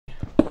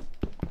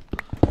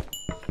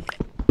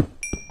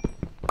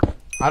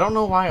I don't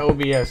know why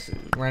OBS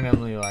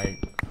randomly like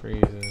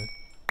freezes.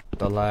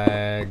 The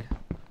lag.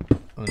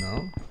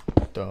 Uno,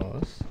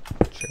 dos,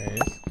 tres,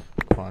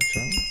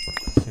 cuatro,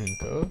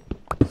 cinco,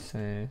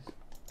 seis.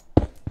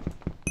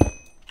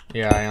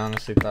 Yeah, I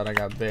honestly thought I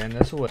got banned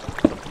this way.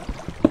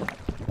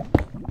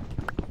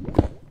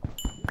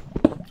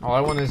 All I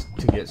want is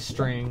to get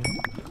string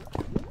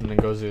and then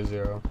go 0-0,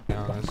 to be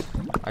honest.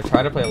 I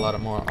try to play a lot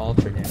of more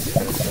ultra games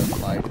because it's just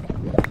like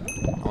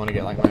I want to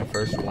get like my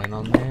first win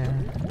on there.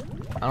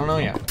 I don't know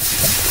yet.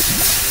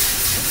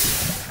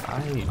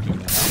 I do not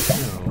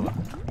know.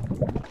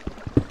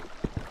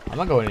 I'm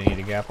not going to eat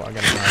a gap. I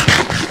gotta know.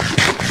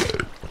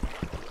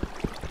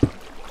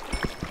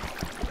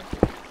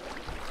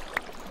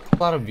 A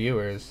lot of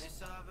viewers.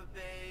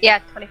 Yeah,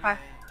 25.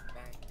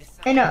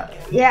 I know.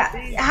 Yeah.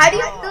 How do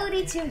you have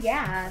 32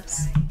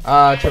 gaps?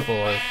 Triple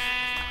or.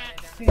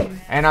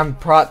 And I'm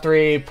Prot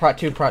 3, Prot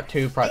 2, Prot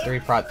 2, Prot 3,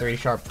 Prot 3,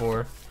 Sharp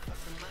 4.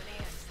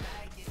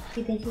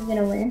 Do you think you're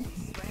gonna win?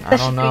 I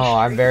don't know,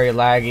 I'm very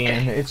laggy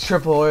and it's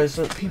triple or,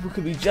 so people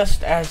could be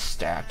just as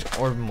stacked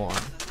or more.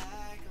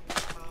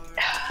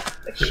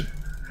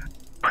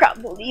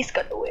 Probably he's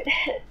gonna win.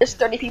 There's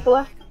 30 people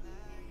left.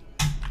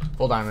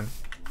 Full diamond.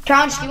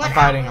 Chqllenged, do you want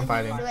I'm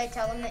fighting. Do I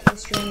tell them that you're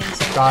streaming?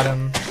 So Got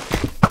him.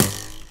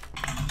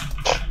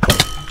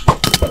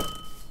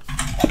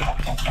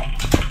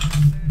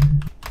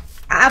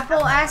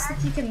 Apple asked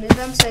if you can move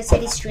him, so I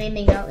said he's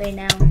streaming out right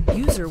now.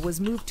 User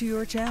was moved to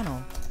your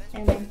channel.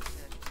 And then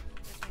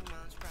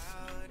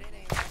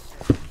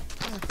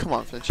Come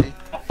on, Finchie.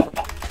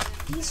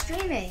 he's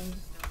streaming.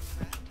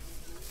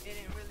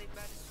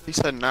 He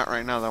said not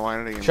right now, then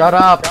why did he? Shut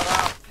up!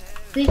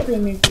 Quickly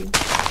move you.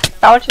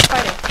 I want you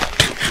fighting.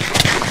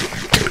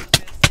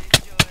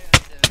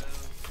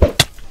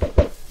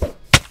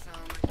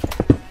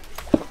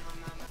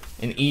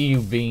 An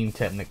EU beam,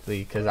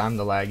 technically, because I'm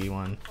the laggy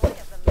one.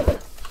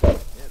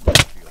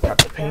 Got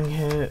the ping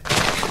hit.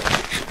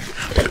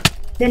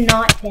 They're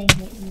not paying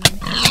him.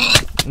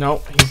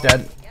 Nope, he's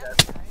dead.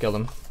 Killed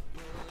him.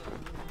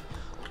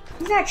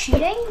 He's not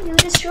cheating. You were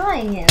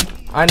destroying him.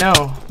 I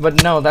know,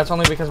 but no, that's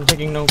only because I'm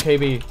taking no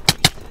KB.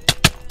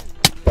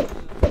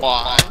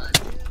 Why?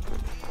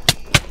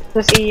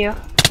 This EU.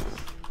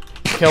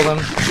 Killed him.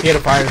 He had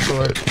a fire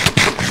sword.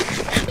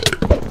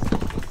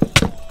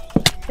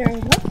 There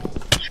we go.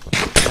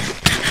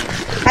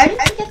 How did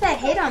you get that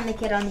hit on the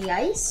kid on the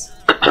ice?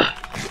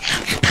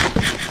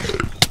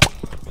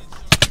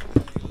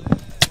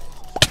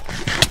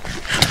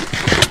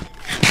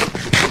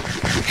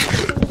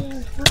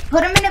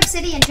 Put him in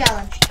obsidian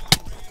challenge.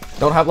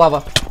 Don't have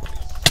lava.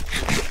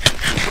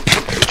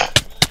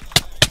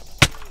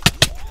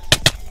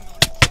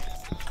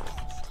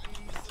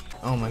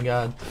 Oh my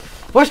god.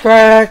 Voice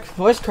crack!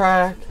 Voice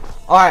crack!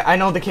 Alright, I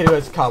know the kid who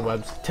has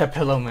cobwebs. To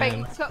Pillow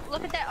Man. Wait, so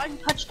look at that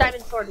untouched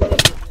diamond sword. What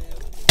is it?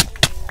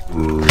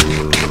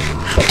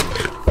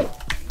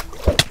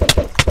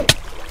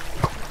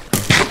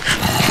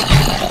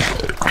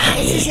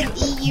 This is an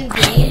EU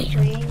game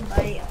created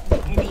by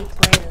NA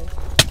player.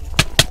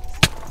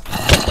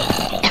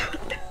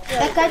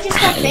 That guy just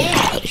got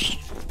banned.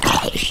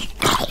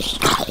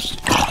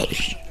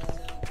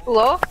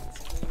 Hello?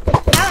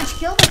 Chqllenged,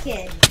 kill the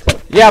kid.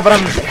 Yeah, but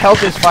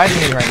health is fighting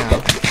me right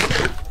now.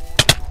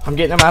 I'm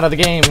getting him out of the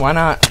game, why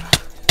not?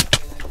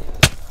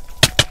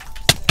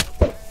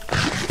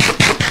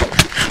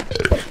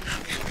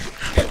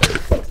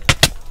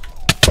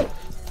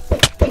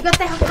 You got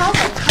the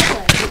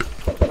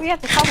cover. We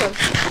have to cover him.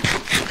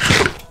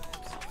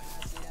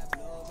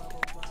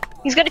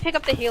 He's gonna pick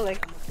up the healing.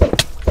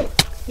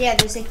 Yeah,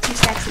 there's like 2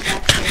 stacks of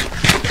that.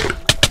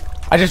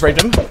 I just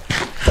raped him.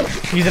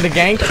 He's in a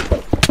gank.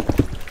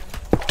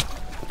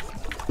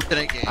 In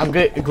a game. I'm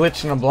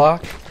glitching a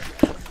block.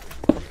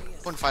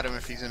 Wouldn't fight him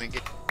if he's in a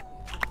game.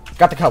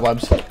 Got the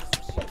cobwebs.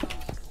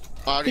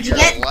 Oh, Did you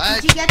get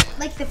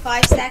like the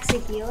 5 stacks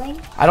of healing?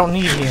 I don't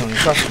need healing,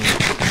 trust me.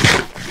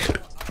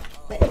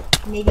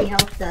 But maybe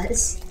health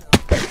does.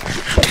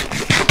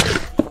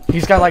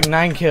 He's got like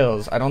 9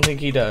 kills. I don't think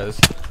he does.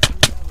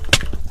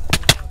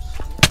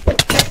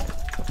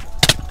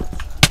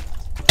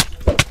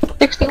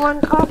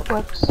 $61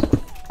 cobwebs.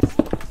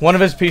 One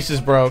of his pieces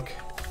broke.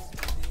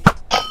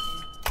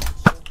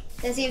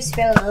 Does he have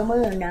spare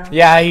armor or no?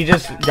 Yeah, he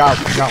just got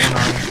one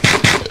on.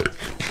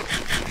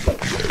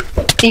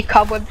 You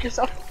cobwebbed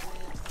yourself.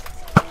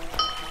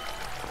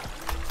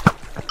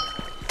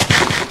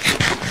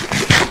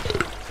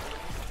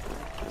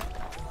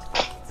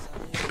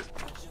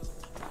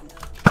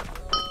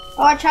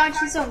 Oh, Chqllenged,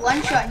 he's a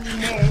one-shot and you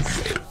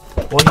missed.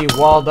 Well, he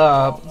walled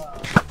up.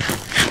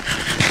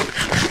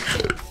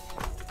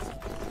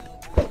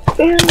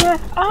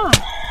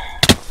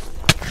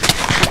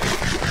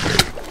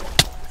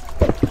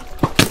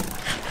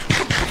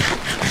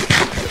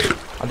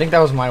 I think that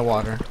was my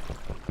water.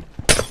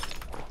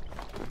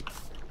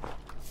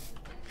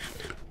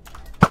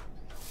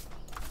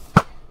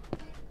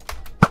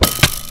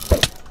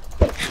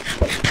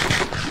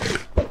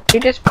 You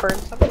just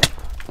burned something.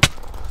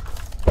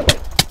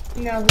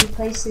 No, he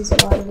placed his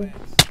water.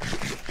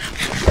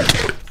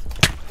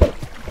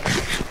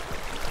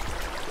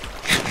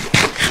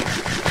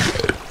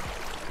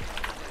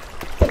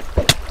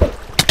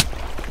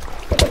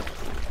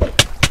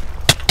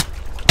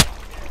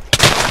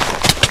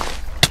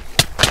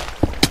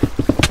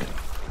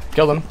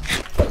 Killed him.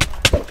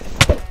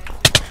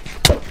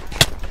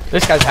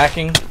 This guy's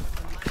hacking.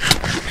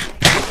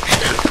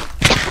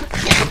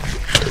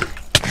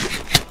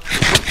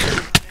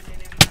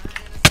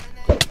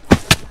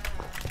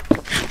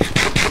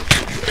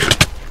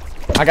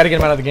 I gotta get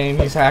him out of the game.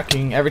 He's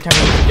hacking. Every time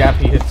he hits a gap,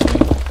 he hits me.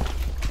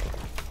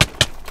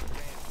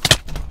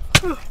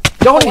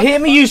 Don't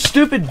hit me, you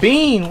stupid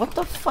bean! What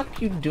the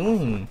fuck you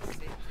doing?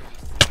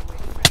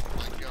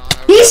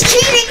 He's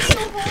cheating so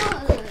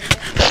hard.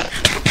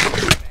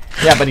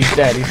 Yeah, but he's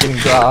dead. He's getting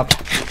dropped.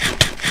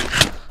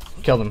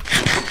 Killed him.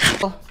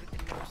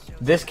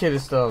 This kid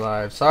is still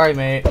alive. Sorry,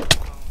 mate.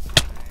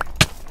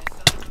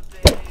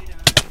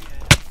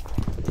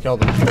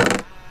 Killed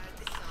him.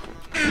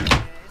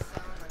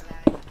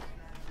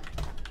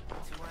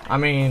 I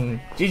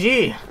mean,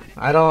 GG.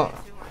 I don't...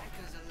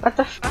 What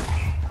the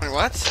fuck? Wait,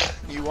 what?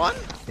 You won?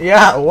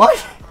 Yeah,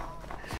 what?